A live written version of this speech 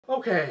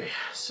Okay,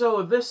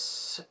 so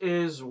this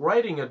is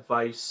writing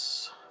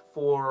advice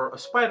for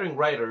aspiring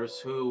writers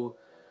who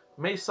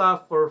may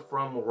suffer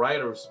from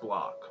writer's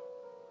block.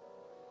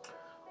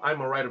 I'm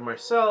a writer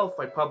myself.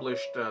 I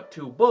published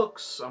 2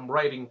 books. I'm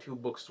writing 2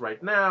 books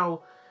right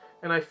now,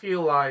 and I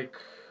feel like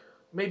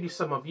maybe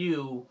some of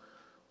you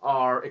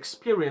are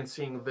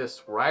experiencing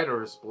this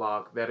writer's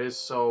block that is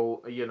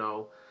so,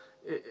 i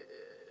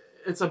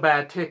it's a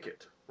bad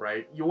ticket,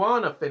 right? You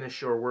want to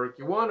finish your work,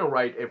 you want to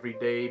write every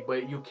day,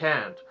 but you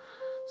can't.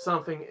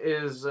 Something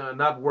is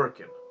not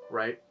working,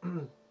 right?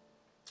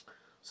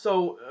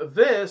 So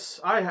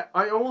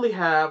I only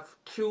have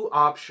 2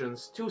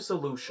 options, 2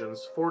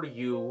 solutions for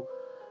you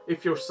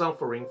if you're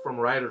suffering from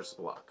writer's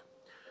block.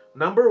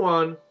 Number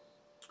one,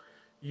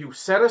 you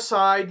set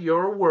aside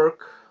your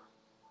work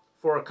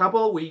for a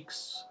couple of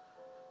weeks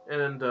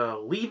and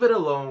leave it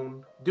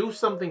alone, do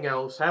something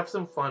else, have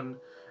some fun,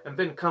 and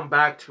then come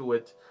back to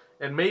it.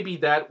 And maybe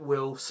that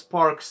will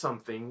spark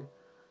something,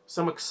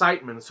 some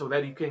excitement, so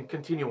that you can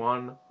continue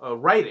on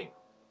writing.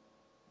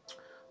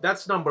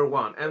 That's number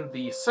one. And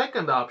the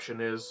second option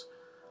is,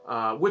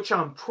 which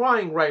I'm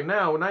trying right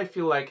now, and I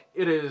feel like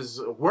it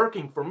is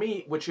working for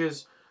me, which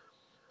is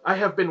I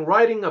have been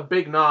writing a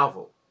big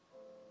novel.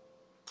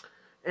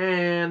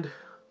 And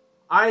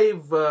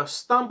I've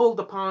stumbled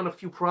upon a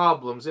few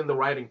problems in the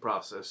writing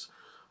process.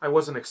 I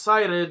wasn't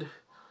excited.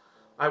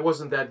 I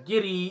wasn't that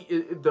giddy.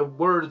 The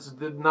words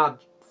did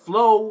not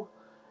flow.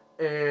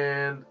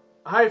 And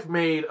I've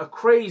made a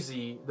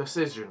crazy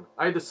decision.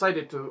 I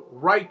decided to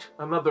write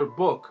another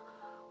book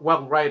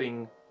while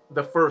writing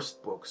the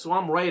first book. So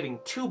I'm writing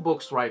 2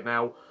 books right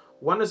now.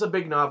 One is a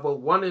big novel,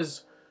 one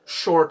is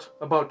short,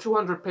 about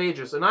 200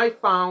 pages. And I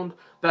found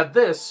that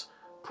this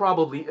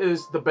probably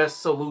is the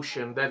best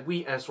solution that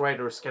we as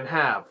writers can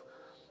have.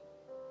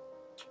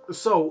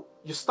 So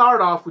you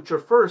start off with your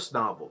first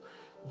novel.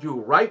 You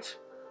write,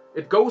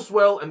 it goes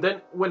well, and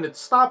then when it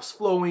stops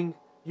flowing,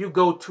 you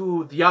go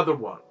to the other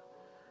one.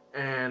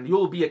 And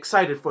you'll be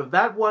excited for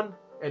that one,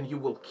 and you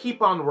will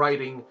keep on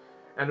writing,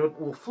 and it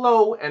will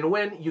flow, and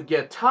when you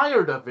get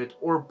tired of it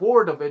or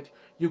bored of it,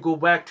 you go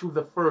back to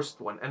the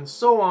first one, and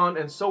so on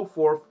and so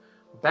forth,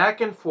 back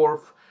and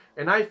forth.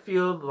 And I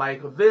feel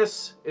like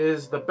this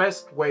is the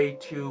best way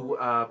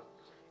to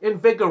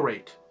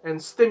invigorate and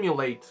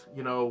stimulate,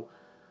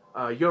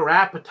 your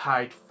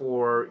appetite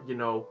for,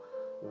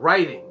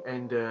 writing,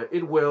 and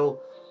it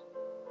will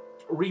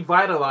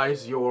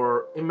revitalize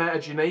your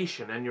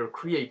imagination and your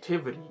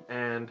creativity,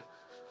 and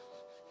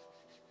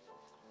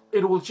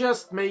it will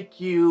just make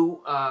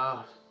you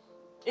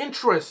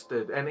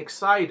interested and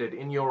excited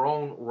in your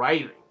own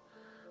writing,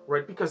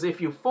 right? Because if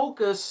you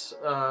focus,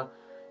 I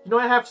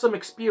have some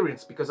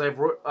experience because I've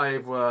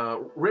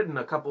written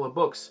a couple of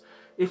books.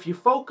 If you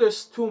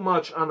focus too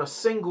much on a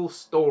single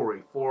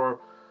story for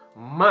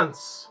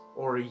months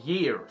or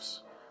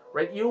years,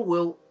 right, you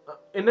will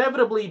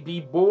inevitably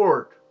be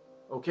bored.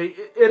 Okay,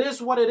 it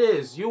is what it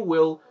is. You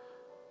will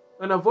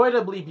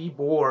unavoidably be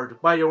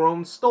bored by your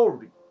own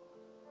story,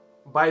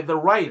 by the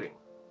writing.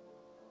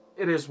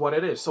 It is what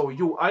it is. So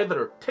you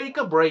either take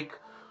a break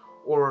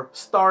or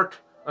start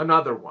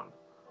another one,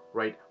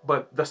 right?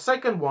 But the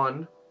second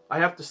one, I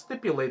have to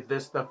stipulate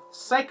this, the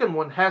second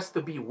one has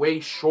to be way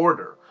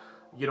shorter.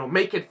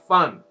 Make it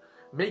fun,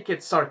 make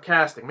it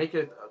sarcastic, make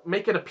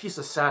it a piece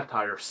of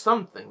satire,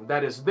 something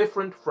that is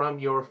different from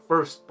your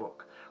first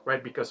book,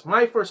 right? Because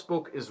my first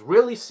book is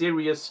really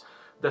serious.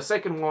 The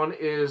second one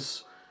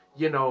is,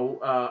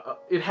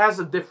 it has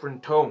a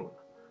different tone,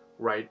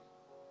 right?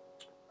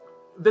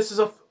 This is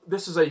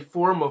a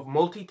form of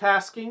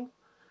multitasking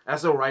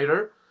as a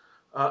writer.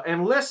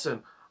 And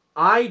listen,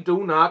 I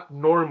do not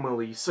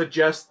normally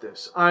suggest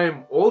this. I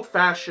am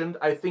old-fashioned.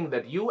 I think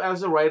that you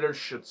as a writer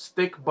should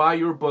stick by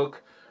your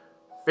book,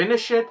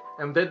 finish it,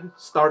 and then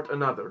start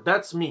another.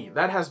 That's me.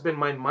 That has been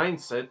my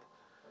mindset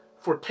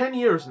for 10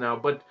 years now.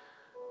 But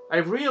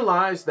I've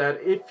realized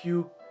that if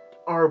you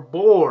are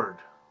bored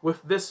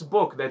with this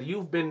book that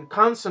you've been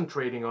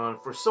concentrating on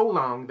for so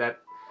long, that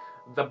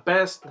the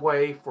best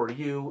way for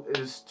you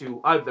is to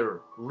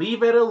either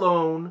leave it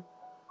alone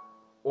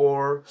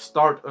or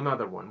start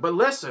another one. But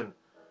listen,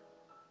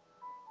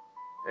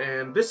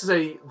 and this is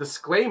a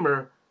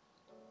disclaimer,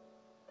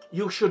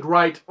 you should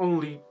write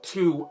only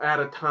 2 at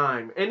a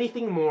time.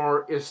 Anything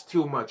more is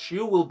too much.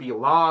 You will be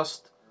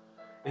lost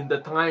in the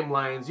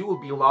timelines. You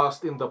will be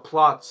lost in the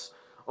plots.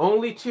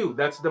 Only 2,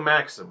 that's the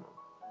maximum.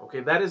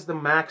 Okay, that is the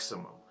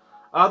maximum.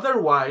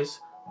 Otherwise,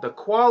 the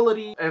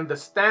quality and the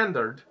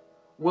standard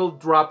will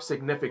drop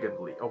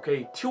significantly.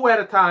 Okay, 2 at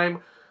a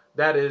time,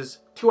 that is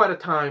 2 at a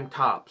time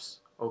tops.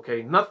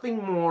 Okay,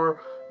 nothing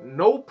more,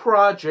 no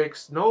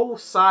projects, no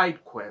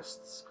side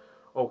quests.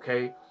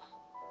 Okay,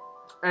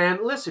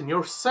 and listen,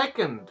 your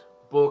second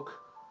book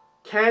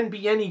can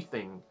be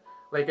anything.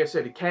 Like I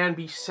said, it can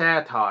be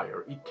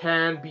satire, it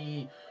can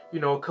be,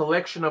 a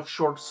collection of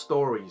short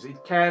stories,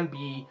 it can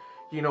be,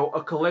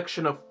 a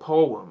collection of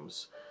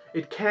poems,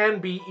 it can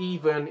be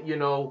even,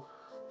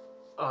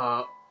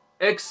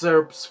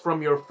 excerpts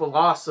from your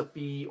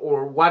philosophy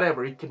or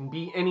whatever. It can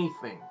be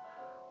anything,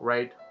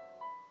 right?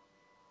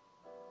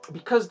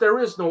 because there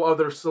is no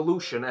other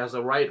solution as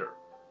a writer.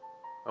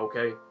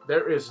 Okay,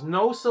 there is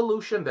no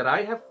solution that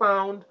I have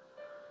found,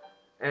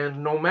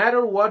 and no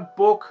matter what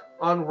book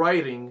on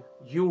writing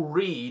you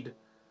read,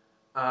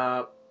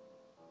 uh,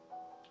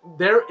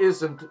 there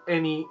isn't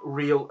any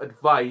real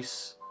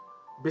advice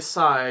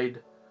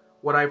beside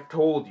what I've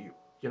told you.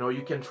 You know,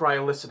 you can try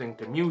listening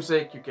to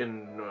music, you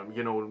can,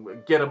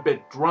 get a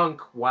bit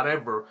drunk,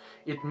 whatever.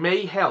 It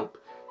may help.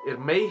 It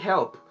may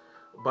help.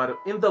 But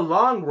in the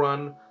long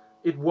run,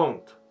 it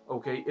won't.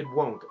 Okay? It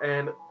won't.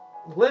 And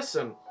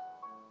listen,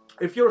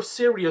 if you're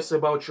serious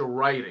about your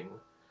writing,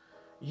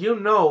 you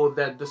know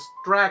that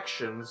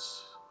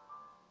distractions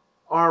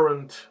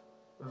aren't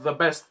the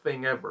best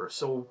thing ever.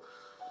 So,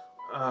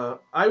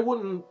 I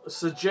wouldn't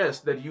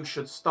suggest that you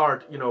should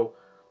start,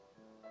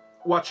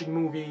 watching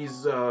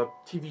movies,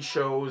 TV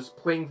shows,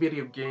 playing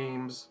video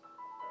games,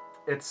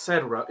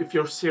 etc. if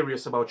you're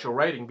serious about your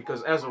writing,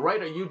 because as a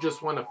writer, you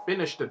just want to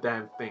finish the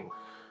damn thing.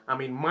 I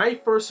mean, my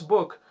first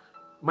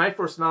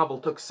novel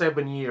took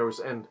 7 years,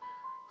 and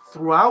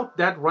throughout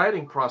that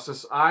writing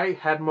process, I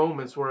had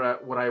moments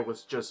where I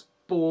was just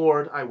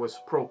bored, I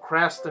was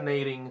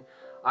procrastinating,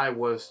 I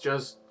was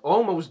just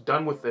almost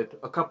done with it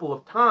a couple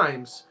of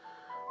times.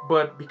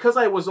 But because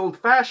I was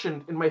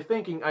old-fashioned in my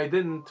thinking, I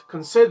didn't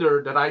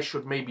consider that I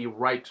should maybe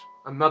write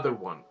another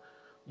one,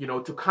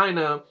 to kind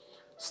of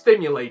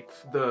stimulate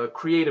the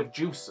creative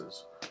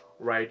juices,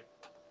 right?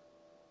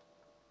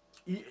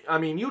 I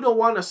mean, you don't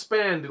want to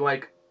spend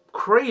like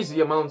crazy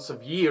amounts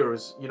of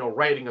years,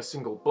 writing a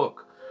single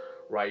book,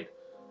 right?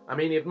 I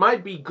mean, it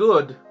might be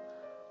good,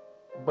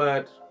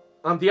 but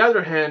on the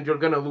other hand, you're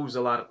gonna lose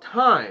a lot of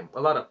time,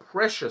 a lot of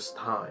precious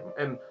time,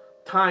 and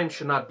time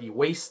should not be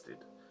wasted.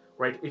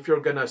 Right? If you're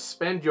gonna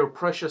spend your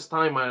precious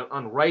time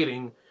on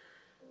writing,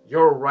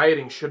 your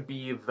writing should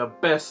be the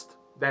best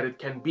that it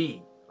can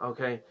be,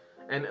 okay?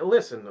 And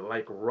listen,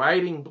 like,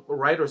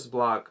 writer's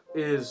block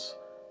is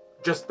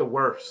just the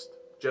worst,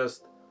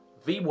 just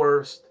the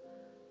worst,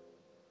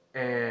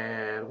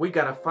 and we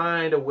gotta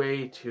find a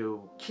way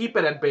to keep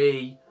it at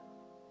bay,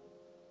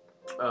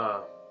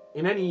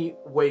 in any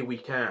way we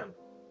can,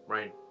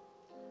 right?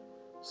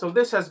 So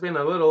this has been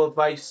a little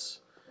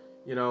advice,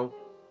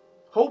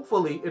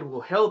 hopefully it will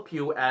help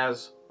you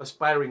as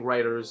aspiring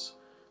writers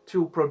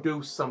to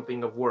produce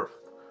something of worth,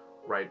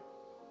 right?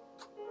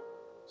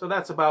 So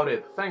that's about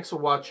it. Thanks for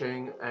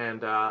watching,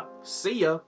 and see ya!